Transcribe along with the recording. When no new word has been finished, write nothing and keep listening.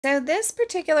So this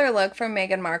particular look from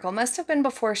Meghan Markle must have been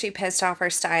before she pissed off her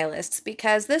stylists,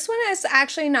 because this one is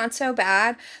actually not so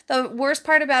bad. The worst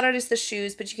part about it is the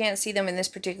shoes, but you can't see them in this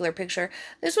particular picture.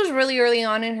 This was really early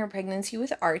on in her pregnancy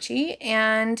with Archie,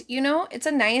 and you know, it's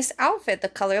a nice outfit. The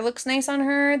color looks nice on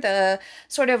her. The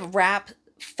sort of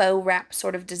faux wrap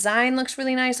sort of design looks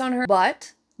really nice on her.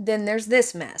 But then there's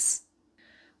this mess.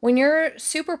 When you're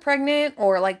super pregnant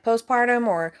or like postpartum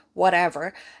or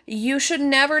whatever, you should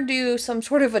never do some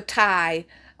sort of a tie,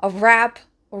 a wrap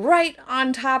right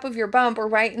on top of your bump or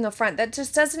right in the front. That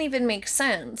just doesn't even make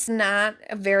sense. Not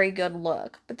a very good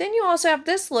look. But then you also have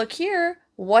this look here.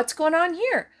 What's going on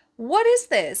here? What is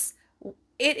this?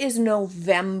 It is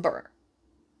November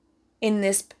in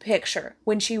this picture.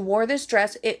 When she wore this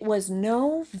dress, it was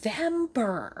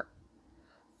November.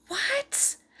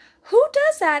 What? Who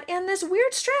does that? And this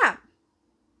weird strap.